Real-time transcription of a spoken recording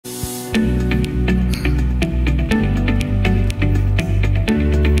Good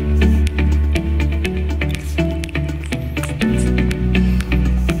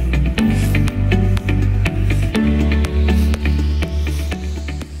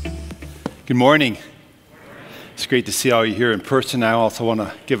morning. It's great to see all you here in person. I also want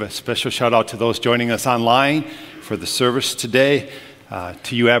to give a special shout out to those joining us online for the service today.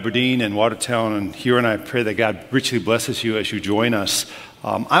 To you, Aberdeen and Watertown and Huron, I pray that God richly blesses you as you join us.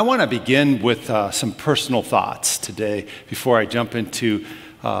 I want to begin with some personal thoughts today before I jump into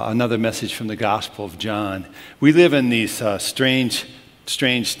another message from the Gospel of John. We live in these strange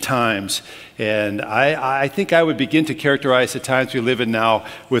times, and I think I would begin to characterize the times we live in now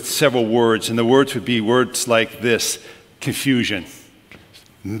with several words, and the words would be words like this: confusion.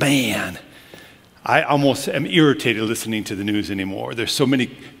 Man, I almost am irritated listening to the news anymore. There's so many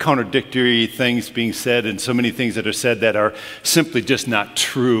contradictory things being said, and so many things that are said that are simply just not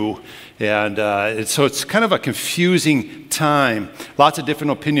true. And so it's kind of a confusing time. Lots of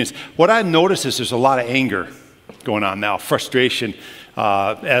different opinions. What I've noticed is there's a lot of anger going on now, frustration,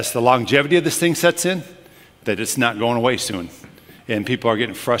 as the longevity of this thing sets in, that it's not going away soon. And people are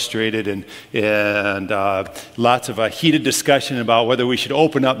getting frustrated, and lots of heated discussion about whether we should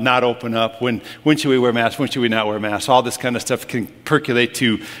open up, not open up, when should we wear masks, when should we not wear masks. All this kind of stuff can percolate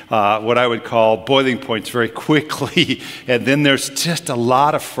to what I would call boiling points very quickly. And then there's just a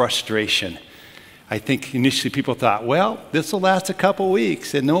lot of frustration. I think initially people thought, well, this will last a couple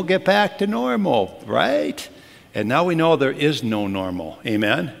weeks and then we'll get back to normal, right? And now we know there is no normal.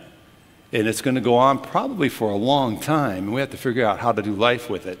 Amen? And it's going to go on probably for a long time. And we have to figure out how to do life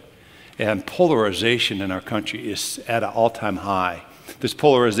with it. And polarization in our country is at an all-time high. There's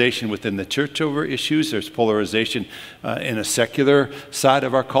polarization within the church over issues. There's polarization in a secular side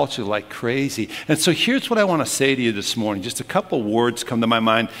of our culture like crazy. And so here's what I want to say to you this morning. Just a couple words come to my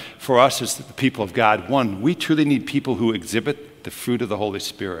mind for us as the people of God. One, we truly need people who exhibit the fruit of the Holy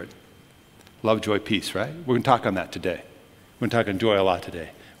Spirit. Love, joy, peace, right? We're going to talk on that today. We're going to talk on joy a lot today.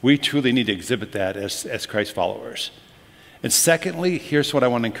 We truly need to exhibit that as Christ followers. And secondly, here's what I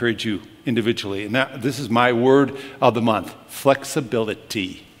want to encourage you individually. And this is my word of the month: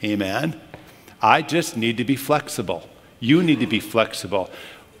 flexibility. Amen? I just need to be flexible. You need to be flexible.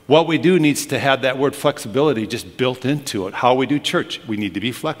 What we do needs to have that word flexibility just built into it. How we do church, we need to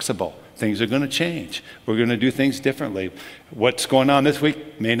be flexible. Things are going to change. We're going to do things differently. What's going on this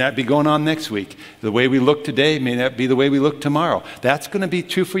week may not be going on next week. The way we look today may not be the way we look tomorrow. That's going to be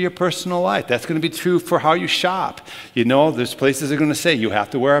true for your personal life. That's going to be true for how you shop. You know, there's places that are going to say you have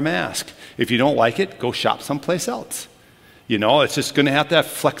to wear a mask. If you don't like it, go shop someplace else. You know, it's just going to have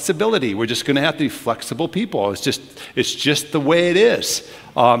flexibility. We're just going to have to be flexible people. It's just the way it is.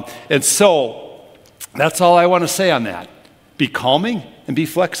 And so that's all I want to say on that. Be calming and be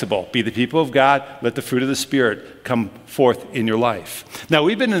flexible. Be the people of God. Let the fruit of the Spirit come forth in your life. Now,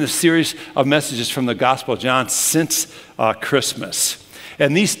 we've been in a series of messages from the Gospel of John since Christmas.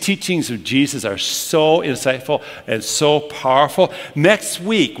 And these teachings of Jesus are so insightful and so powerful. Next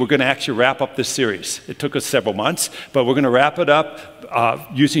week, we're going to actually wrap up this series. It took us several months, but we're going to wrap it up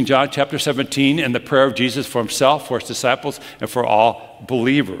using John chapter 17 and the prayer of Jesus for himself, for his disciples, and for all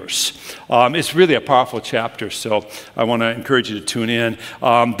believers. It's really a powerful chapter, so I want to encourage you to tune in.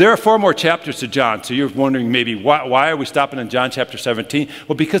 There are 4 more chapters to John, so you're wondering maybe why are we stopping in John chapter 17?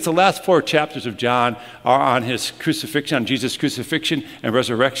 Well, because the last 4 chapters of John are on his crucifixion, on Jesus' crucifixion and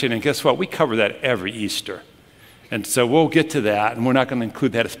resurrection, and guess what? We cover that every Easter. And so we'll get to that, and we're not going to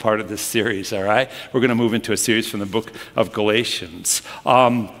include that as part of this series, all right? We're going to move into a series from the book of Galatians.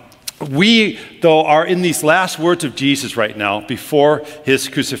 We, though, are in these last words of Jesus right now before his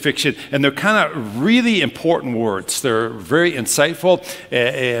crucifixion, and they're kind of really important words. They're very insightful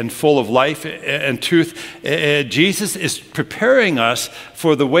and full of life and truth. Jesus is preparing us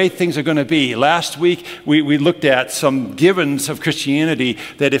for the way things are going to be. Last week, we looked at some givens of Christianity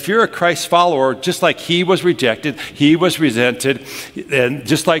that if you're a Christ follower, just like he was rejected, he was resented, and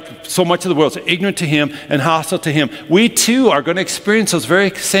just like so much of the world is ignorant to him and hostile to him, we too are going to experience those very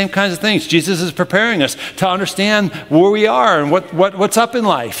same kinds of things. Jesus is preparing us to understand where we are and what's up in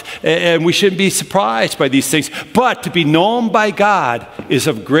life. And we shouldn't be surprised by these things. But to be known by God is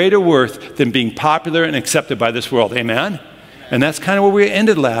of greater worth than being popular and accepted by this world. Amen? And that's kind of where we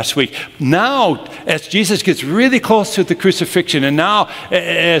ended last week. Now, as Jesus gets really close to the crucifixion, and now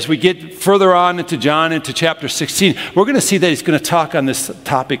as we get further on into John, into chapter 16, we're going to see that he's going to talk on this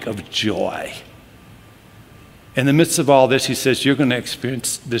topic of joy. In the midst of all this, he says, you're going to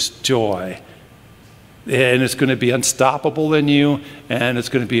experience this joy And it's going to be unstoppable in you, and it's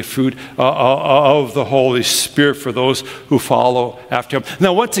going to be a fruit of the Holy Spirit for those who follow after him.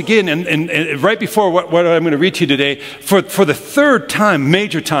 Now, once again, and right before what I'm going to read to you today, for the third time,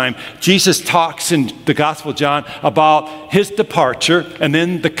 major time, Jesus talks in the Gospel of John about his departure and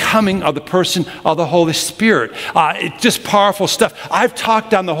then the coming of the person of the Holy Spirit. It's just powerful stuff. I've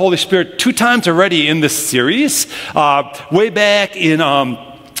talked on the Holy Spirit 2 times already in this series, way back in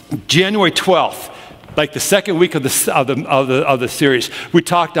January 12th. Like the second week of the series, we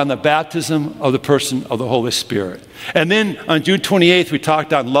talked on the baptism of the person of the Holy Spirit. And then on June 28th, we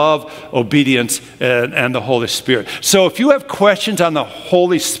talked on love, obedience, and the Holy Spirit. So if you have questions on the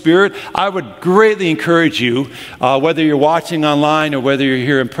Holy Spirit, I would greatly encourage you, whether you're watching online or whether you're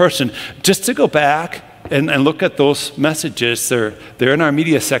here in person, just to go back and look at those messages. They're in our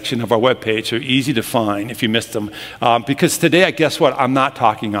media section of our webpage. They're easy to find if you missed them. Because today, guess what? I'm not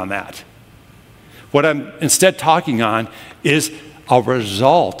talking on that. What I'm instead talking on is a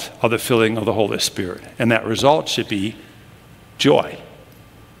result of the filling of the Holy Spirit. And that result should be joy.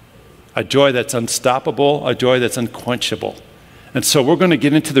 A joy that's unstoppable, a joy that's unquenchable. And so we're going to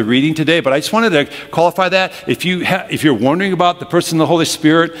get into the reading today, but I just wanted to qualify that. If you're wondering about the person of the Holy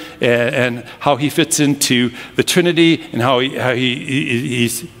Spirit and how he fits into the Trinity and how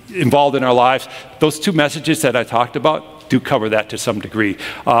he's involved in our lives, those 2 messages that I talked about do cover that to some degree.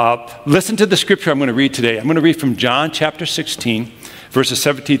 Listen to the scripture I'm going to read today. I'm going to read from John chapter 16, verses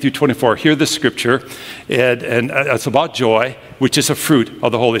 17 through 24. Hear the scripture, and it's about joy, which is a fruit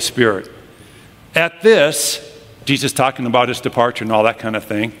of the Holy Spirit. At this, Jesus talking about his departure and all that kind of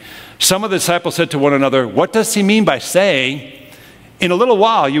thing, some of the disciples said to one another, "What does he mean by saying, 'In a little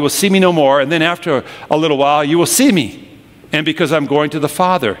while you will see me no more, and then after a little while you will see me, and because I'm going to the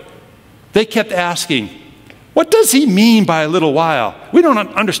Father?'" They kept asking, "What does he mean by a little while? We don't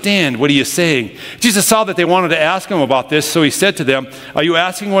understand what he is saying." Jesus saw that they wanted to ask him about this, so he said to them, "Are you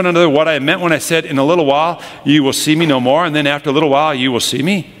asking one another what I meant when I said, 'In a little while you will see me no more, and then after a little while you will see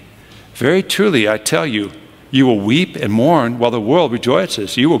me'? Very truly I tell you, you will weep and mourn while the world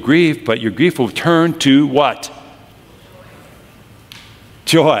rejoices. You will grieve, but your grief will turn to" what?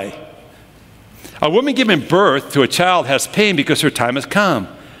 Joy. "A woman giving birth to a child has pain because her time has come.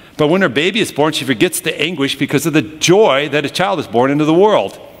 But when her baby is born, she forgets the anguish because of the joy that a child is born into the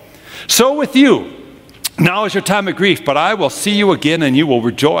world. So with you, now is your time of grief, but I will see you again and you will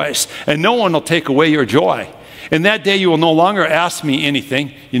rejoice, and no one will take away your joy. In that day you will no longer ask me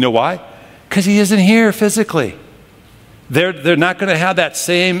anything." You know why? Because he isn't here physically. They're not going to have that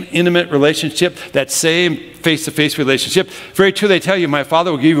same intimate relationship, that same face-to-face relationship. Very true, they tell you, "My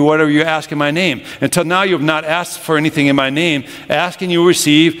Father will give you whatever you ask in my name. Until now you have not asked for anything in my name. Ask and you will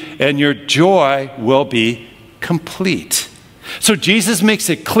receive, and your joy will be complete." So Jesus makes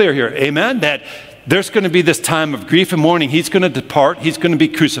it clear here, amen, that there's going to be this time of grief and mourning. He's going to depart. He's going to be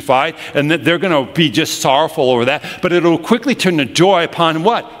crucified, and that they're going to be just sorrowful over that. But it will quickly turn to joy upon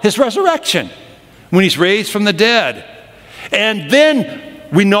what? His resurrection, when he's raised from the dead. And then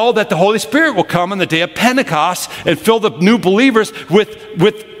we know that the Holy Spirit will come on the day of Pentecost and fill the new believers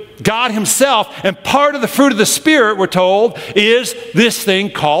with God himself. And part of the fruit of the Spirit, we're told, is this thing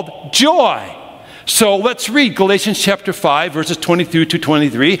called joy. So let's read Galatians chapter 5, verses 22 to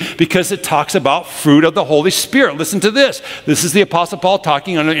 23, because it talks about fruit of the Holy Spirit. Listen to this. This is the Apostle Paul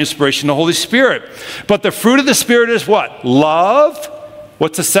talking under inspiration of the Holy Spirit. But the fruit of the Spirit is what? Love.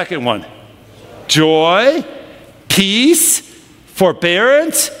 What's the second one? Joy, peace,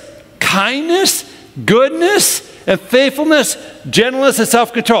 forbearance, kindness, goodness, and faithfulness, gentleness, and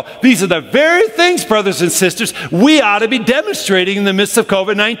self-control. These are the very things, brothers and sisters, we ought to be demonstrating in the midst of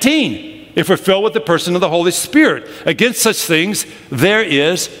COVID-19 if we're filled with the person of the Holy Spirit. Against such things, there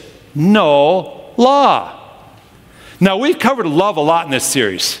is no law. Now, we've covered love a lot in this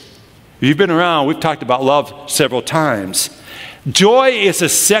series. If you've been around, we've talked about love several times. Joy is a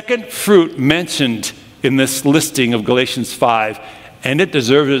second fruit mentioned in this listing of Galatians 5, and it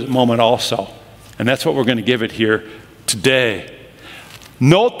deserves a moment also. And that's what we're going to give it here today.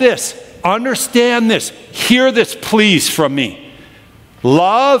 Note this, understand this, hear this please from me.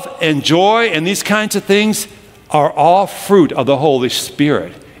 Love and joy and these kinds of things are all fruit of the Holy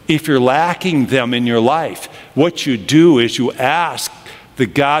Spirit. If you're lacking them in your life, what you do is you ask the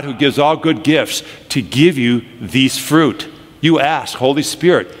God who gives all good gifts to give you these fruit. You ask, Holy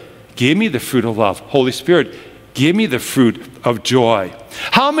Spirit, give me the fruit of love. Holy Spirit, give me the fruit of joy.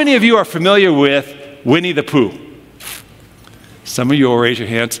 How many of you are familiar with Winnie the Pooh? Some of you will raise your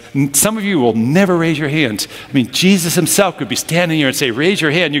hands. Some of you will never raise your hands. I mean, Jesus himself could be standing here and say, raise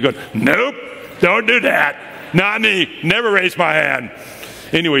your hand. You go, nope, don't do that. Not me. Never raise my hand.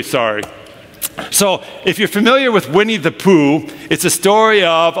 Anyway, sorry. So if you're familiar with Winnie the Pooh, it's a story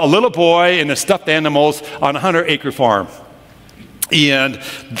of a little boy and the stuffed animals on a 100-acre farm. And,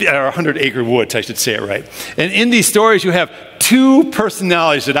 or 100-acre woods, I should say it right. And in these stories, you have two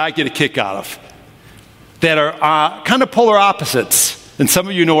personalities that I get a kick out of that are kind of polar opposites. And some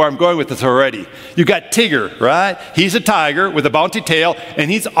of you know where I'm going with this already. You got Tigger, right? He's a tiger with a bouncy tail, and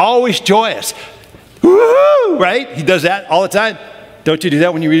he's always joyous. Woo-hoo, right? He does that all the time. Don't you do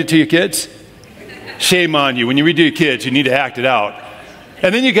that when you read it to your kids? Shame on you. When you read to your kids, you need to act it out.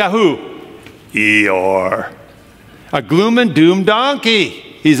 And then you got who? Eeyore. A gloom and doom donkey.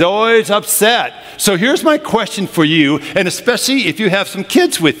 He's always upset. So here's my question for you, and especially if you have some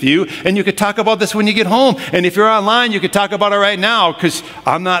kids with you, and you could talk about this when you get home. And if you're online, you could talk about it right now, because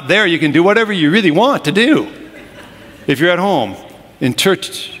I'm not there. You can do whatever you really want to do. If you're at home, in church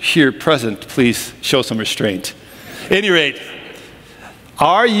here present, please show some restraint. At any rate,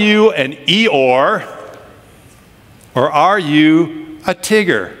 are you an Eeyore, or are you a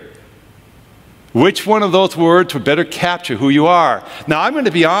Tigger? Which one of those words would better capture who you are? Now, I'm going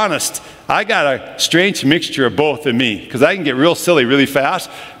to be honest. I got a strange mixture of both in me, because I can get real silly really fast,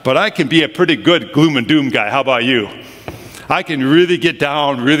 but I can be a pretty good gloom and doom guy. How about you? I can really get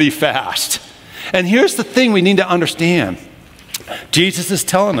down really fast. And here's the thing we need to understand. Jesus is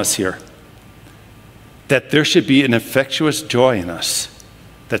telling us here that there should be an infectious joy in us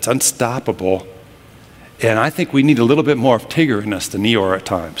that's unstoppable. And I think we need a little bit more of Tigger in us than Eeyore at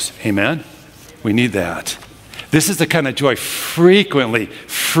times. Amen? We need that. This is the kind of joy frequently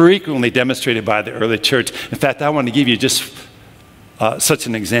demonstrated by the early church. In fact, I want to give you just such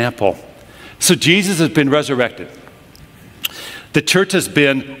an example. So Jesus has been resurrected. The church has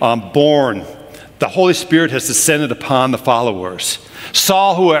been born. The Holy Spirit has descended upon the followers.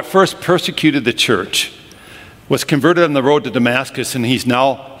 Saul, who at first persecuted the church, was converted on the road to Damascus, and he's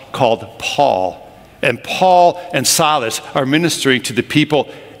now called Paul. And Paul and Silas are ministering to the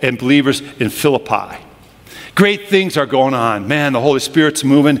people and believers in Philippi. Great things are going on. Man, the Holy Spirit's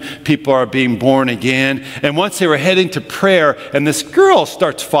moving. People are being born again. And once they were heading to prayer, and this girl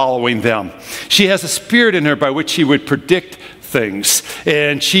starts following them. She has a spirit in her by which she would predict things.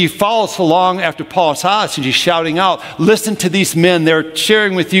 And she follows along after Paul and Silas, and she's shouting out, listen to these men. They're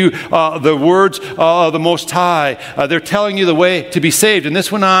sharing with you the words of the Most High. They're telling you the way to be saved. And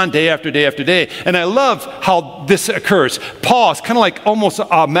this went on day after day after day. And I love how this occurs. Paul, it's kind of like almost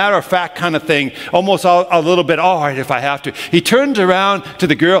a matter-of-fact kind of thing, almost a little bit, all right, if I have to. He turns around to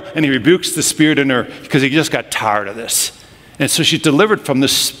the girl, and he rebukes the spirit in her because he just got tired of this. And so she's delivered from the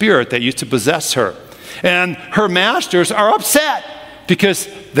spirit that used to possess her. And her masters are upset because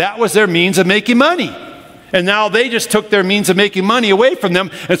that was their means of making money. And now they just took their means of making money away from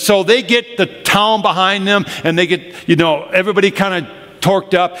them. And so they get the town behind them, and they get, everybody kind of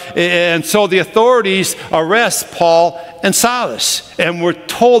torqued up. And so the authorities arrest Paul and Silas. And we're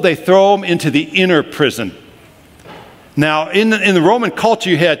told they throw them into the inner prison. Now, in the Roman culture,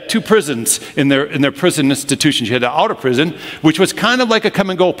 you had two prisons in their prison institutions. You had the outer prison, which was kind of like a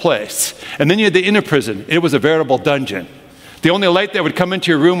come-and-go place. And then you had the inner prison. It was a veritable dungeon. The only light that would come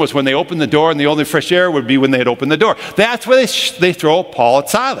into your room was when they opened the door, and the only fresh air would be when they had opened the door. That's where they throw Paul and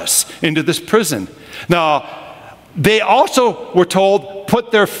Silas, into this prison. Now, they also were told,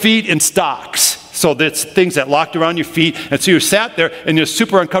 put their feet in stocks. So that's things that locked around your feet. And so you sat there and you're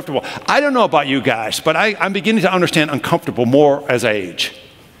super uncomfortable. I don't know about you guys, but I'm beginning to understand uncomfortable more as I age.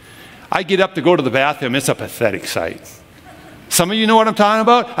 I get up to go to the bathroom. It's a pathetic sight. Some of you know what I'm talking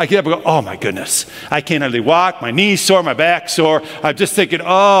about? I get up and go, oh my goodness. I can't hardly walk. My knees sore, my back sore. I'm just thinking,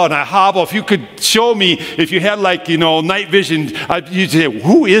 oh, and I hobble. If you could show me, if you had night vision, you'd say,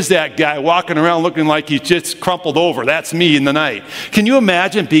 who is that guy walking around looking like he's just crumpled over? That's me in the night. Can you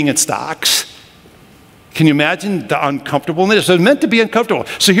imagine being in stocks? Can you imagine the uncomfortableness? It's meant to be uncomfortable.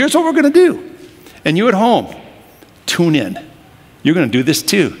 So here's what we're going to do. And you at home, tune in. You're going to do this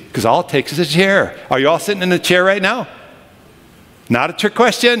too, because all it takes is a chair. Are you all sitting in a chair right now? Not a trick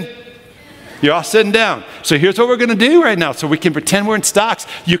question. You're all sitting down. So here's what we're going to do right now, so we can pretend we're in stocks.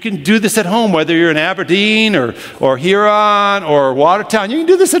 You can do this at home, whether you're in Aberdeen or Huron or Watertown. You can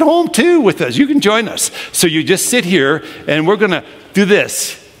do this at home too with us. You can join us. So you just sit here, and we're going to do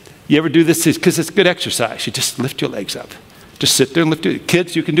this. You ever do this? Because it's good exercise. You just lift your legs up. Just sit there and lift it.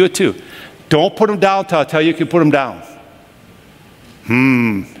 Kids, you can do it too. Don't put them down until I tell you can put them down.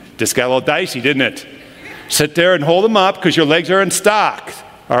 This got a little dicey, didn't it? Sit there and hold them up because your legs are in stock.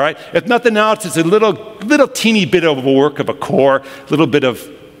 All right? If nothing else, it's a little teeny bit of a work of a core, a little bit of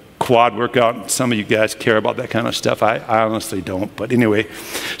quad workout. Some of you guys care about that kind of stuff. I honestly don't, but anyway.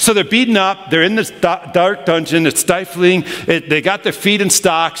 So they're beaten up. They're in this dark dungeon. It's stifling. They got their feet in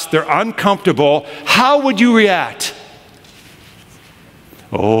stocks. They're uncomfortable. How would you react?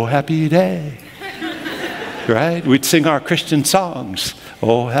 Oh, happy day. Right? We'd sing our Christian songs.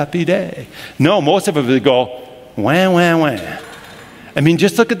 Oh, happy day. No, most of them would go, wah, wah, wah. I mean,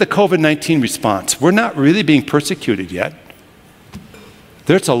 just look at the COVID-19 response. We're not really being persecuted yet.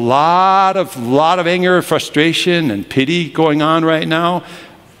 There's a lot of anger, frustration, and pity going on right now.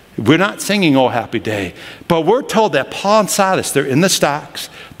 We're not singing Oh Happy Day, but we're told that Paul and Silas, they're in the stocks,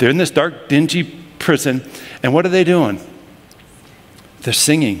 they're in this dark, dingy prison, and what are they doing? They're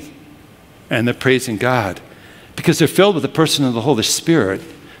singing, and they're praising God, because they're filled with the person of the Holy Spirit.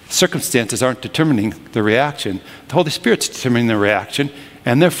 Circumstances aren't determining the reaction. The Holy Spirit's determining the reaction,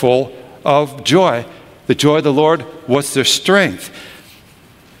 and they're full of joy. The joy of the Lord was their strength.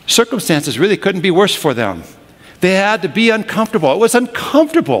 Circumstances really couldn't be worse for them. They had to be uncomfortable. It was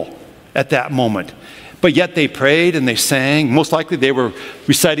uncomfortable at that moment. But yet they prayed and they sang. Most likely they were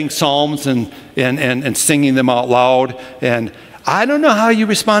reciting psalms and singing them out loud. And I don't know how you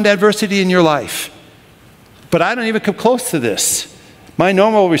respond to adversity in your life, but I don't even come close to this. My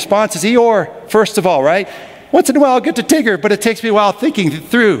normal response is Eeyore, first of all, right? Once in a while I'll get to Tigger, but it takes me a while thinking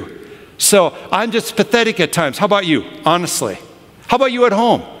through. So I'm just pathetic at times. How about you, honestly? How about you at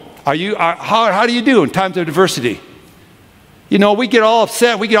home? How do you do in times of adversity? You know, we get all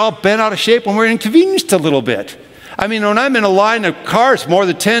upset, we get all bent out of shape when we're inconvenienced a little bit. I mean, when I'm in a line of cars, more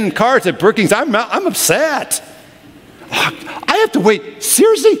than 10 cars at Brookings, I'm upset. I have to wait,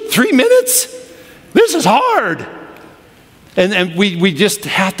 seriously, 3 minutes? This is hard. And we just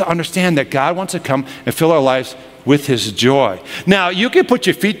have to understand that God wants to come and fill our lives with His joy. Now, you can put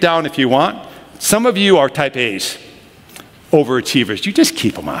your feet down if you want. Some of you are type A's, overachievers. You just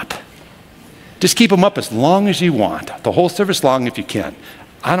keep them up. Just keep them up as long as you want, the whole service long if you can.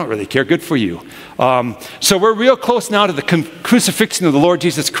 I don't really care. Good for you. So we're real close now to the crucifixion of the Lord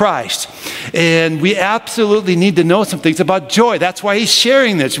Jesus Christ. And we absolutely need to know some things about joy. That's why He's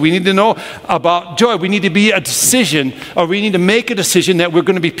sharing this. We need to know about joy. We need to be a decision, or we need to make a decision that we're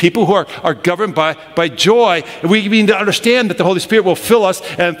going to be people who are governed by joy. And we need to understand that the Holy Spirit will fill us,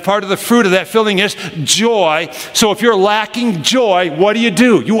 and part of the fruit of that filling is joy. So if you're lacking joy, what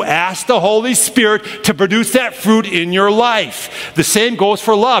do? You ask the Holy Spirit to produce that fruit in your life. The same goes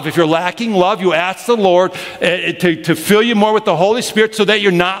for love. If you're lacking love, you ask the Lord to fill you more with the Holy Spirit so that you're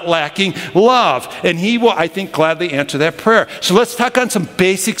not lacking love. And He will, I think, gladly answer that prayer. So let's talk on some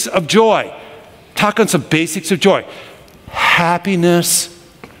basics of joy. Happiness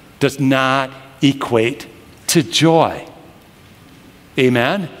does not equate to joy.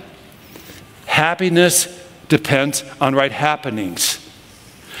 Amen? Happiness depends on right happenings.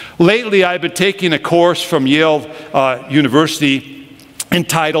 Lately, I've been taking a course from Yale University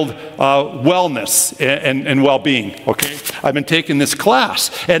entitled Wellness and Well-Being, okay? I've been taking this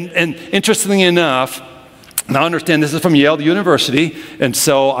class, and interestingly enough, now understand this is from Yale University, and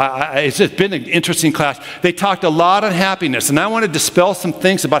so it's just been an interesting class. They talked a lot on happiness, and I want to dispel some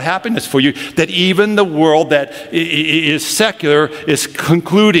things about happiness for you that even the world that is secular is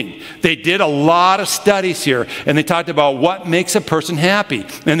concluding. They did a lot of studies here, and they talked about what makes a person happy.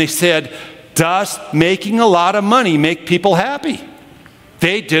 And they said, does making a lot of money make people happy?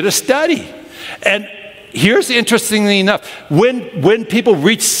 They did a study. And here's interestingly enough, when people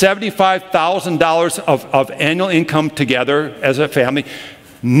reach $75,000 of annual income together as a family,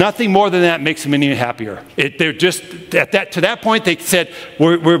 nothing more than that makes them any happier. They're just, to that point, they said,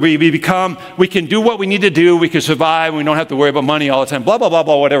 we can do what we need to do, we can survive, we don't have to worry about money all the time, blah, blah, blah,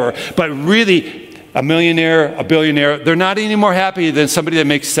 blah, whatever. But really, a millionaire, a billionaire, they're not any more happy than somebody that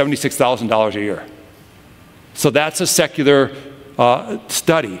makes $76,000 a year. So that's a secular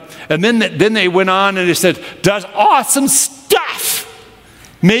study. And then they went on and they said, does awesome stuff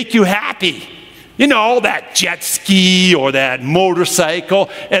make you happy? You know, that jet ski or that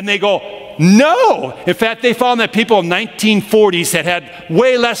motorcycle. And they go, no. In fact, they found that people in the 1940s that had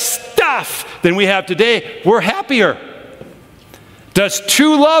way less stuff than we have today were happier. Does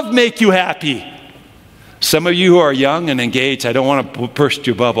true love make you happy? Some of you who are young and engaged, I don't want to burst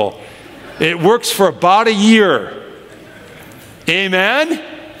your bubble. It works for about a year. Amen?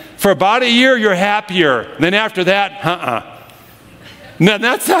 For about a year, you're happier. Then after that, No,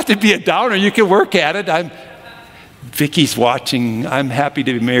 that's not to be a downer. You can work at it. Vicky's watching. I'm happy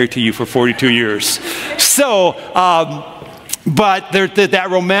to be married to you for 42 years. So, but that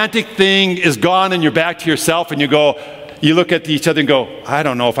romantic thing is gone and you're back to yourself and you go, you look at each other and go, I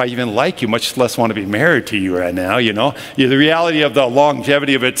don't know if I even like you, much less want to be married to you right now, you know. The reality of the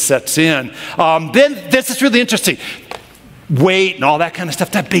longevity of it sets in. Then this is really interesting. Weight and all that kind of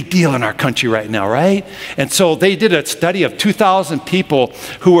stuff, that's a big deal in our country right now, right? And so they did a study of 2,000 people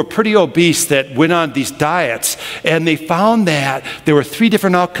who were pretty obese that went on these diets, and they found that there were 3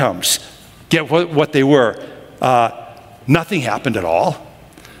 different outcomes. Get what they were. Nothing happened at all.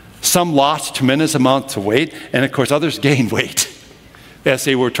 Some lost tremendous amounts of weight, and of course others gained weight as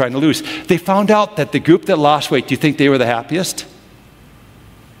they were trying to lose. They found out that the group that lost weight, do you think they were the happiest?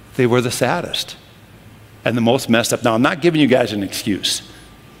 They were the saddest and the most messed up. Now, I'm not giving you guys an excuse,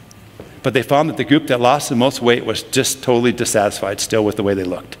 but they found that the group that lost the most weight was just totally dissatisfied still with the way they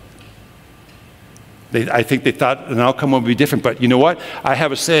looked. I think they thought an outcome would be different, but you know what? I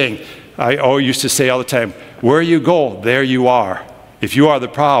have a saying I always used to say all the time, where you go, there you are. If you are the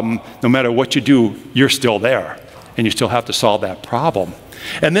problem, no matter what you do, you're still there, and you still have to solve that problem.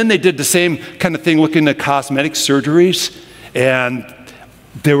 And then they did the same kind of thing looking at cosmetic surgeries, and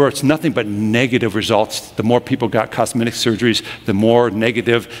there was nothing but negative results. The more people got cosmetic surgeries, the more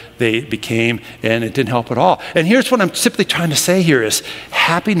negative they became, and it didn't help at all. And here's what I'm simply trying to say here is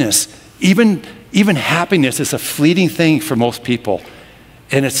happiness, even happiness is a fleeting thing for most people.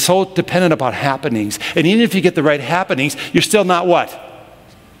 And it's so dependent upon happenings. And even if you get the right happenings, you're still not what?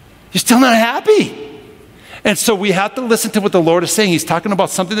 You're still not happy. And so we have to listen to what the Lord is saying. He's talking about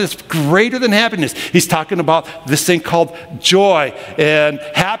something that's greater than happiness. He's talking about this thing called joy. And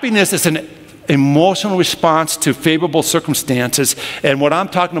happiness is an emotional response to favorable circumstances. And what I'm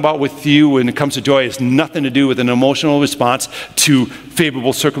talking about with you when it comes to joy is nothing to do with an emotional response to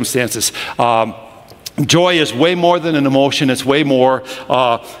favorable circumstances. Joy is way more than an emotion. It's way more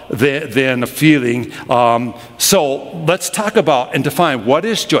than a feeling. So let's talk about and define what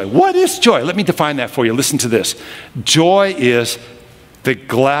is joy. What is joy? Let me define that for you. Listen to this. Joy is the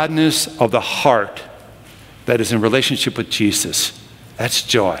gladness of the heart that is in relationship with Jesus. That's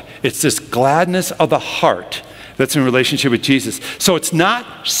joy. It's this gladness of the heart that's in relationship with Jesus. So it's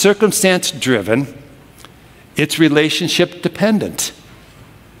not circumstance driven. It's relationship dependent.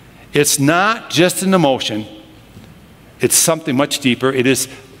 It's not just an emotion. It's something much deeper. It is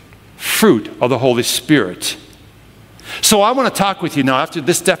fruit of the Holy Spirit. So I want to talk with you now after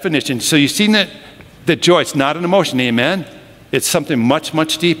this definition. So you've seen that joy, it's not an emotion, amen? It's something much,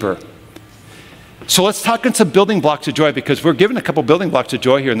 much deeper. So let's talk on some building blocks of joy, because we're given a couple building blocks of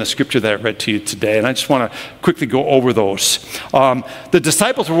joy here in the scripture that I read to you today, and I just want to quickly go over those. The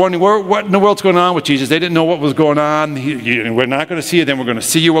disciples were wondering, what in the world's going on with Jesus? They didn't know what was going on. We're not going to see you, then we're going to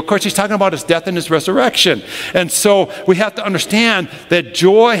see you. Well, of course, he's talking about his death and his resurrection. And so we have to understand that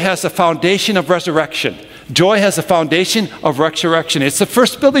joy has a foundation of resurrection. Joy has a foundation of resurrection. It's the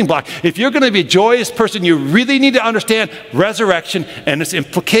first building block. If you're going to be a joyous person, you really need to understand resurrection and its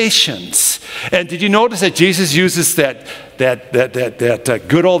implications. And did you notice that Jesus uses that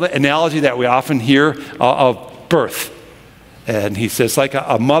good old analogy that we often hear of birth? And he says, like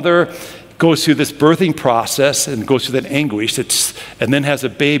a mother goes through this birthing process and goes through that anguish, and then has a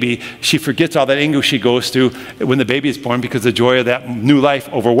baby. She forgets all that anguish she goes through when the baby is born because the joy of that new life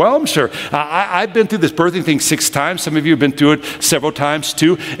overwhelms her. I've been through this birthing thing 6 times. Some of you have been through it several times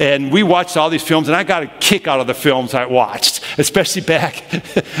too. And we watched all these films, and I got a kick out of the films I watched, especially back in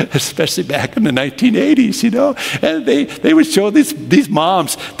the 1980s, you know. And they would show these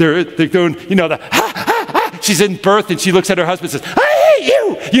moms. They're doing, you know, the ha, ha, ha. She's in birth, and she looks at her husband and says, I hate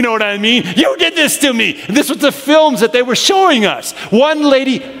you. You know what I mean? You did this to me. And this was the films that they were showing us. One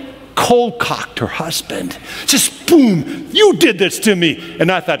lady cold-cocked her husband. Just boom, you did this to me.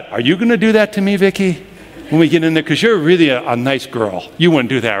 And I thought, are you going to do that to me, Vicki, when we get in there? Because you're really a nice girl. You wouldn't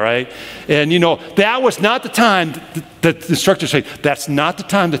do that, right? And you know, that was not the time, the instructor said, that's not the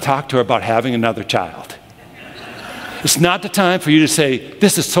time to talk to her about having another child. It's not the time for you to say,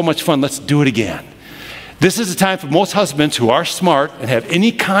 this is so much fun, let's do it again. This is the time for most husbands who are smart and have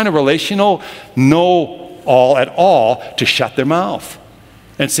any kind of relational know-all at all to shut their mouth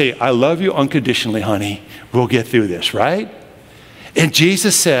and say, I love you unconditionally, honey. We'll get through this, right? And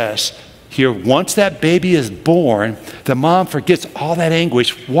Jesus says here, once that baby is born, the mom forgets all that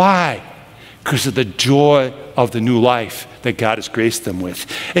anguish. Why? Because of the joy of the new life that God has graced them with.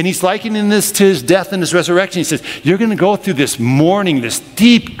 And he's likening this to his death and his resurrection. He says, you're going to go through this mourning, this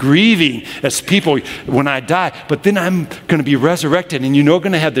deep grieving as people when I die, but then I'm going to be resurrected, and you're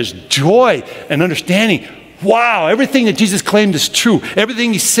going to have this joy and understanding. Wow, everything that Jesus claimed is true.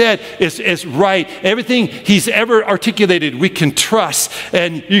 Everything he said is right. Everything he's ever articulated, we can trust.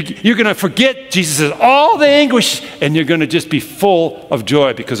 And you're going to forget, Jesus says, all the anguish, and you're going to just be full of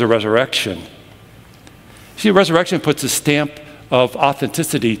joy because of resurrection. See, resurrection puts a stamp of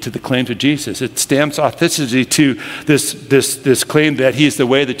authenticity to the claims of Jesus. It stamps authenticity to this claim that he is the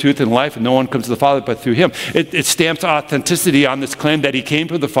way, the truth, and life, and no one comes to the Father but through him. It stamps authenticity on this claim that he came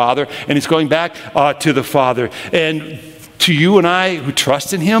to the Father and he's going back to the Father. And to you and I who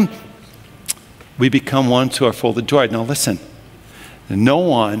trust in him, we become ones who are full of joy. Now listen, no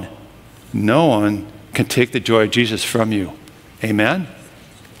one can take the joy of Jesus from you. Amen?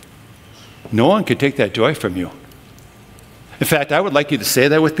 No one can take that joy from you. In fact, I would like you to say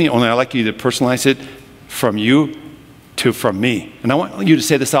that with me, only I'd like you to personalize it from you to from me. And I want you to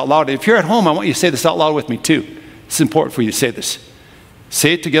say this out loud. If you're at home, I want you to say this out loud with me too. It's important for you to say this.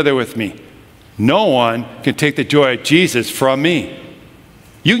 Say it together with me. No one can take the joy of Jesus from me.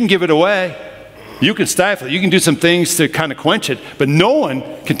 You can give it away. You can stifle it. You can do some things to kind of quench it, but no one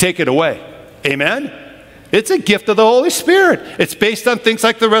can take it away. Amen? It's a gift of the Holy Spirit. It's based on things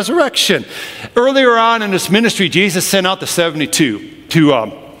like the resurrection. Earlier on in his ministry, Jesus sent out the 72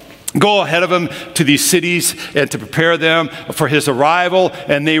 to go ahead of him to these cities and to prepare them for his arrival.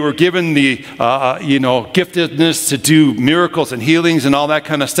 And they were given the, giftedness to do miracles and healings and all that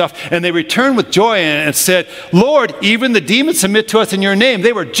kind of stuff. And they returned with joy and said, Lord, even the demons submit to us in your name.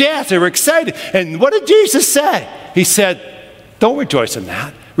 They were jazzed. They were excited. And what did Jesus say? He said, don't rejoice in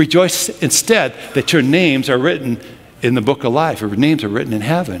that. Rejoice instead that your names are written in the book of life. Your names are written in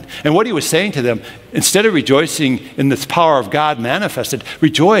heaven. And what he was saying to them, instead of rejoicing in this power of God manifested,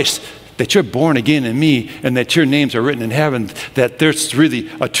 rejoice that you're born again in me and that your names are written in heaven, that there's really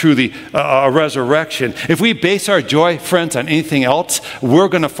a resurrection. If we base our joy, friends, on anything else, we're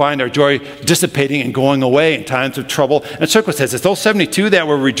going to find our joy dissipating and going away in times of trouble and circumstances. Those 72 that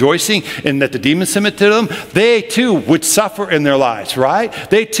were rejoicing and that the demons submit to them, they too would suffer in their lives, right?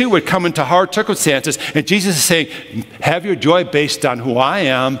 They too would come into hard circumstances. And Jesus is saying, have your joy based on who I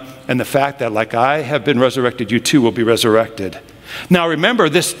am and the fact that like I have been resurrected, you too will be resurrected. Now remember,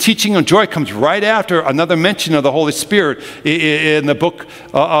 this teaching on joy comes right after another mention of the Holy Spirit in the book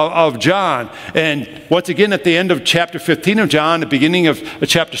of John. And once again, at the end of chapter 15 of John, the beginning of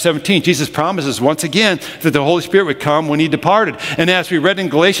chapter 17, Jesus promises once again that the Holy Spirit would come when he departed. And as we read in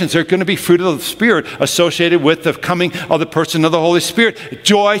Galatians, there's going to be fruit of the Spirit associated with the coming of the person of the Holy Spirit.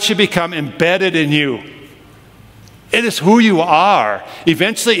 Joy should become embedded in you. It is who you are.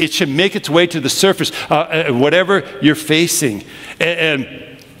 Eventually, it should make its way to the surface, whatever you're facing. And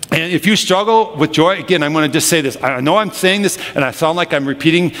if you struggle with joy, again, I'm going to just say this. I know I'm saying this, and I sound like I'm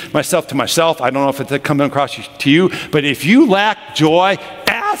repeating myself to myself. I don't know if it's coming across to you, but if you lack joy,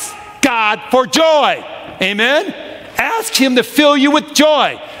 ask God for joy. Amen? Ask him to fill you with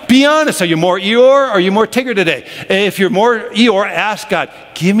joy. Be honest. Are you more Eeyore or are you more Tigger today? If you're more Eeyore, ask God,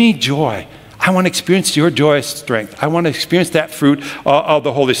 give me joy. I want to experience your joyous strength. I want to experience that fruit of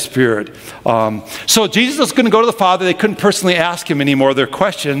the Holy Spirit. So Jesus was going to go to the Father. They couldn't personally ask him any more of their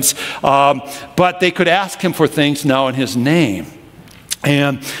questions, but they could ask him for things now in his name.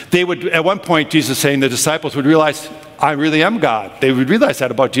 And they would, at one point, Jesus saying the disciples would realize, I really am God. They would realize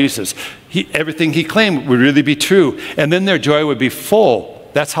that about Jesus. Everything he claimed would really be true. And then their joy would be full.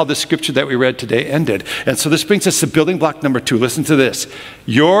 That's how the scripture that we read today ended. And so this brings us to building block number 2. Listen to this.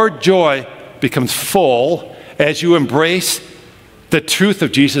 Your joy becomes full as you embrace the truth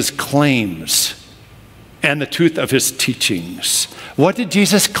of Jesus' claims and the truth of his teachings. What did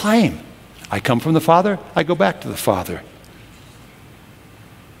Jesus claim? I come from the Father, I go back to the Father.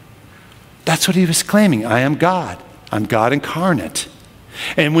 That's what he was claiming. I am God. I'm God incarnate.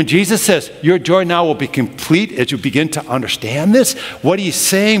 And when Jesus says, your joy now will be complete as you begin to understand this, what he's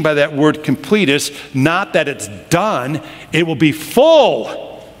saying by that word complete is not that it's done, it will be full.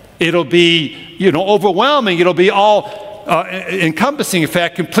 It'll be, overwhelming. It'll be all encompassing. In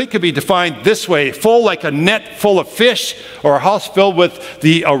fact, complete could be defined this way: full like a net full of fish or a house filled with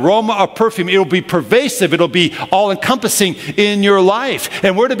the aroma of perfume. It'll be pervasive. It'll be all-encompassing in your life.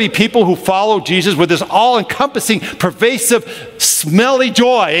 And we're to be people who follow Jesus with this all-encompassing, pervasive, smelly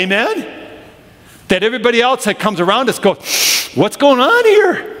joy. Amen? That everybody else that comes around us goes, what's going on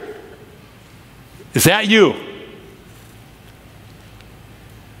here? Is that you?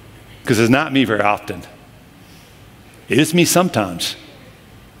 Because it's not me very often. It is me sometimes.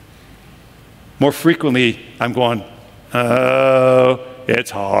 More frequently, I'm going, oh, it's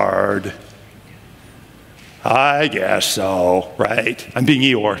hard. I guess so, right? I'm being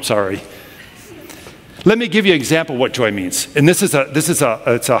Eeyore, sorry. Let me give you an example of what joy means. And it's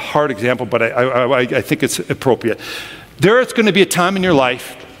a hard example, but I think it's appropriate. There is going to be a time in your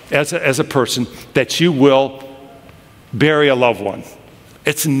life as a person that you will bury a loved one.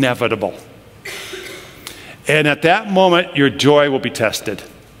 It's inevitable. And at that moment, your joy will be tested.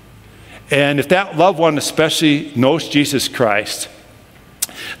 And if that loved one especially knows Jesus Christ,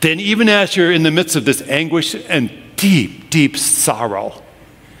 then even as you're in the midst of this anguish and deep, deep sorrow,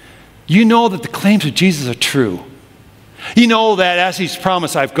 you know that the claims of Jesus are true. You know that as he's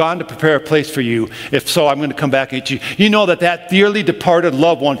promised, I've gone to prepare a place for you. If so, I'm going to come back and get you. You know that that dearly departed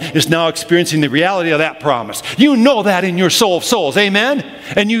loved one is now experiencing the reality of that promise. You know that in your soul of souls. Amen?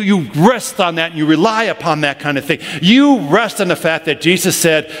 And you rest on that and you rely upon that kind of thing. You rest on the fact that Jesus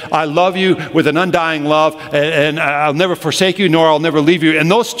said, I love you with an undying love, and I'll never forsake you, nor I'll never leave you.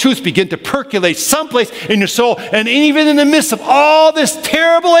 And those truths begin to percolate someplace in your soul. And even in the midst of all this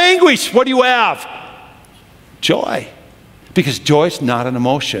terrible anguish, what do you have? Joy. Because joy is not an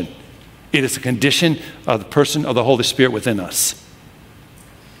emotion. It is a condition of the person of the Holy Spirit within us.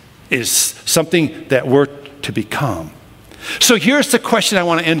 It is something that we're to become. So here's the question I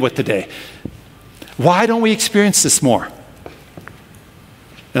want to end with today. Why don't we experience this more?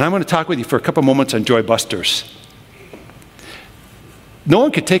 And I'm going to talk with you for a couple moments on joy busters. No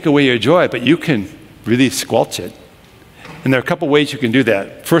one can take away your joy, but you can really squelch it. And there are a couple ways you can do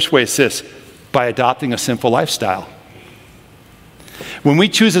that. First way is this, by adopting a sinful lifestyle. When we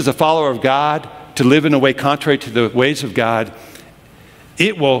choose as a follower of God to live in a way contrary to the ways of God,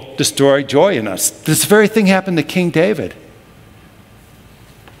 it will destroy joy in us. This very thing happened to King David.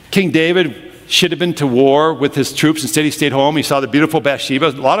 King David should have been to war with his troops. Instead, he stayed home. He saw the beautiful Bathsheba.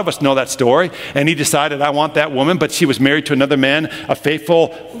 A lot of us know that story. And he decided, I want that woman. But she was married to another man, a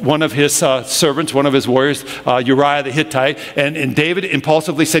faithful one of his servants, one of his warriors, Uriah the Hittite. And David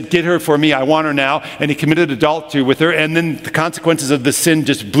impulsively said, get her for me. I want her now. And he committed adultery with her. And then the consequences of the sin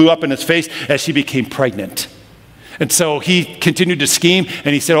just blew up in his face as she became pregnant. And so he continued to scheme,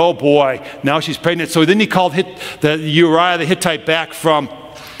 and he said, oh boy, now she's pregnant. So then he called the Uriah the Hittite back from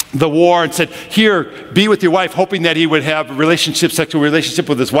the war and said, here, be with your wife, hoping that he would have a sexual relationship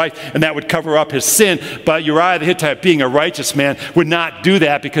with his wife, and that would cover up his sin. But Uriah the Hittite, being a righteous man, would not do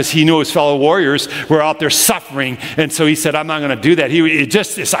that because he knew his fellow warriors were out there suffering. And so he said, I'm not going to do that.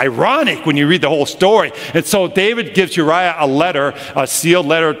 It's ironic when you read the whole story. And so David gives Uriah a letter, a sealed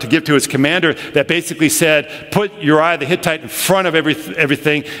letter to give to his commander that basically said, put Uriah the Hittite in front of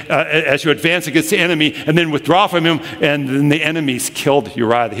everything as you advance against the enemy, and then withdraw from him. And then the enemies killed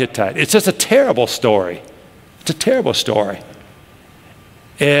Uriah the Hittite. It's just a terrible story. It's a terrible story.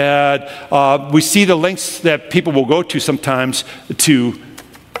 And we see the lengths that people will go to sometimes to,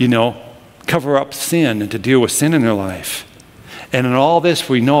 cover up sin and to deal with sin in their life. And in all this,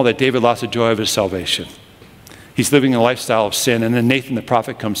 we know that David lost the joy of his salvation. He's living a lifestyle of sin. And then Nathan the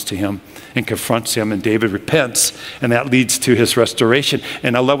prophet comes to him and confronts him, and David repents, and that leads to his restoration.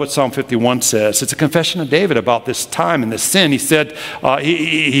 And I love what Psalm 51 says. It's a confession of David about this time and this sin. He said,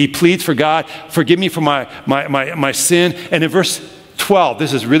 he pleads for God, forgive me for my sin. And in verse 12,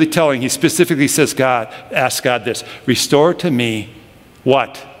 this is really telling. He specifically says, ask God this, restore to me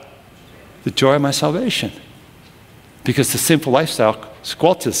what? The joy of my salvation. Because the sinful lifestyle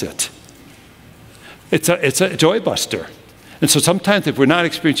squelches it. It's a joy buster. And so sometimes if we're not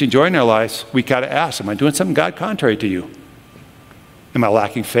experiencing joy in our lives, we got to ask, am I doing something God contrary to you? Am I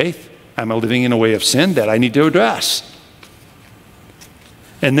lacking faith? Am I living in a way of sin that I need to address?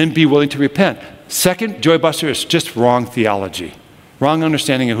 And then be willing to repent. Second joy buster is just wrong theology. Wrong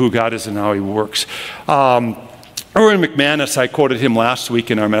understanding of who God is and how he works. Erwin McManus, I quoted him last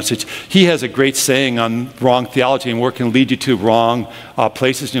week in our message. He has a great saying on wrong theology and where it can lead you to wrong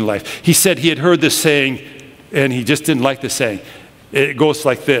places in your life. He said he had heard this saying, and he just didn't like the saying. It goes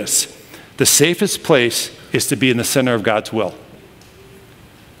like this. The safest place is to be in the center of God's will.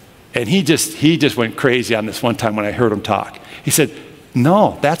 And he just went crazy on this one time when I heard him talk. He said,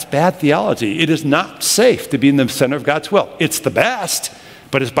 no, that's bad theology. It is not safe to be in the center of God's will. It's the best,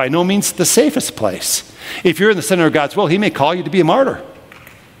 but it's by no means the safest place. If you're in the center of God's will, he may call you to be a martyr.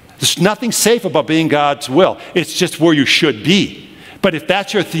 There's nothing safe about being God's will. It's just where you should be. But if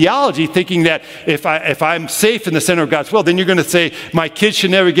that's your theology, thinking that if I'm safe in the center of God's will, then you're going to say, my kids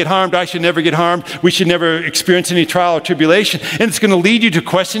should never get harmed, I should never get harmed, we should never experience any trial or tribulation. And it's going to lead you to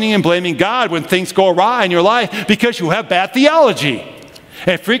questioning and blaming God when things go awry in your life because you have bad theology.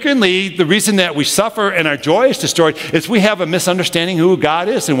 And frequently, the reason that we suffer and our joy is destroyed is we have a misunderstanding of who God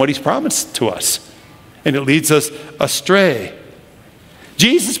is and what he's promised to us. And it leads us astray.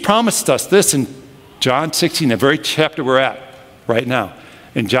 Jesus promised us this in John 16, the very chapter we're at right now.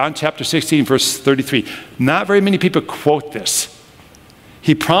 In John chapter 16, verse 33. Not very many people quote this.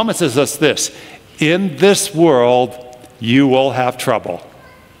 He promises us this. In this world, you will have trouble.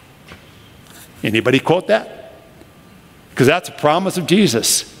 Anybody quote that? Because that's a promise of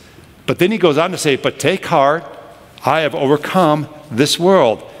Jesus. But then he goes on to say, but take heart, I have overcome this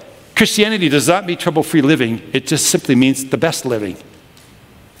world. Christianity does not mean trouble-free living. It just simply means the best living.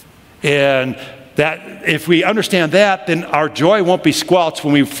 And that if we understand that, then our joy won't be squelched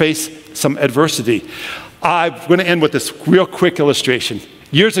when we face some adversity. I'm going to end with this real quick illustration.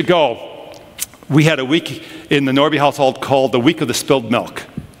 Years ago, we had a week in the Norby household called the Week of the Spilled Milk.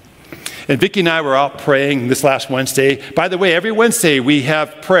 And Vicki and I were out praying this last Wednesday. By the way, every Wednesday we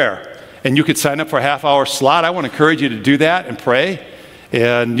have prayer. And you could sign up for a half-hour slot. I want to encourage you to do that and pray.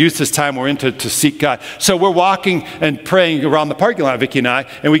 And use this time we're in to seek God. So we're walking and praying around the parking lot, Vicki and I,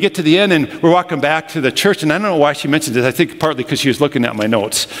 and we get to the end and we're walking back to the church, and I don't know why she mentioned this. I think partly because she was looking at my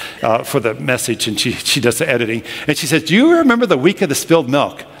notes for the message, and she does the editing. And she says, do you remember the Week of the Spilled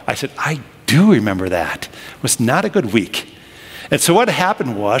Milk? I said, I do remember that. It was not a good week. And so what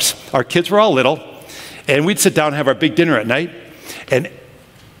happened was, our kids were all little, and we'd sit down and have our big dinner at night, and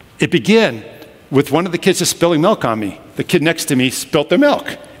it began with one of the kids just spilling milk on me. The kid next to me spilt their milk,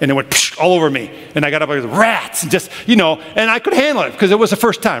 and it went all over me. And I got up like rats, and just, and I could handle it because it was the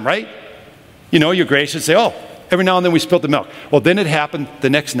first time, right? You're gracious and say, oh, every now and then we spilled the milk. Well, then it happened the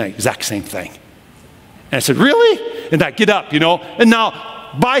next night, exact same thing. And I said, really? And I get up, and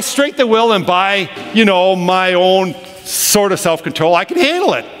now by strength of will and by, my own sort of self-control, I can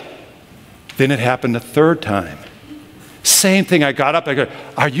handle it. Then it happened the third time. Same thing, I got up, I go,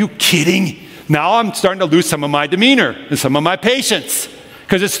 are you kidding? Now I'm starting to lose some of my demeanor and some of my patience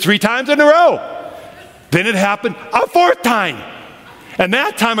because it's 3 times in a row. Then it happened a 4th time. And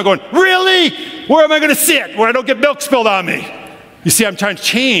that time I'm going, really? Where am I going to sit where I don't get milk spilled on me? You see, I'm trying to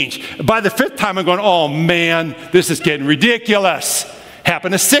change. By the 5th time I'm going, oh man, this is getting ridiculous.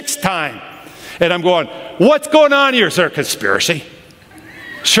 Happened a 6th time. And I'm going, what's going on here? Is there a conspiracy?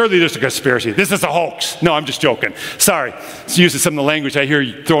 Surely there's a conspiracy. This is a hoax. No, I'm just joking. Sorry. It's using some of the language I hear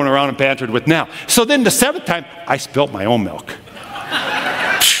you throwing around and bantered with now. So then the 7th time, I spilt my own milk.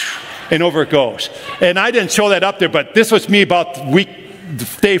 And over it goes. And I didn't show that up there, but this was me about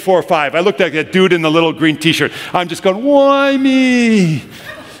day 4 or 5. I looked like that dude in the little green t-shirt. I'm just going, why me?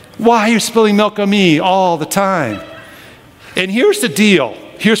 Why are you spilling milk on me all the time? And here's the deal.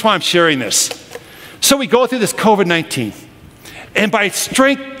 Here's why I'm sharing this. So we go through this COVID-19. And by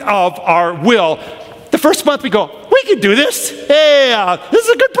strength of our will, the first month we go, we can do this. Hey, this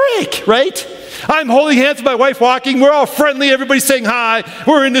is a good break, right? I'm holding hands with my wife walking. We're all friendly. Everybody's saying hi.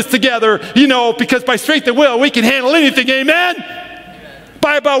 We're in this together, because by strength of will, we can handle anything, amen?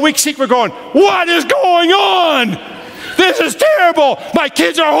 By about week 6, we're going, what is going on? This is terrible. My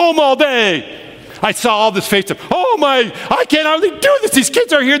kids are home all day. I saw all this face of, I can't hardly do this. These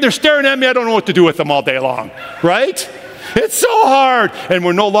kids are here. They're staring at me. I don't know what to do with them all day long, right? It's so hard. And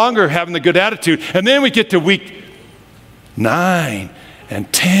we're no longer having the good attitude. And then we get to week 9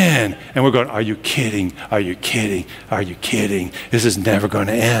 and 10. And we're going, are you kidding? Are you kidding? Are you kidding? This is never going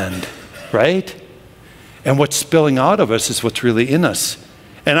to end. Right? And what's spilling out of us is what's really in us.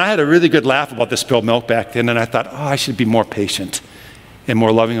 And I had a really good laugh about the spilled milk back then. And I thought, I should be more patient and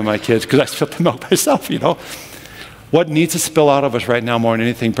more loving of my kids because I spilled the milk myself, What needs to spill out of us right now more than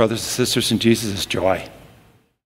anything, brothers and sisters in Jesus, is joy.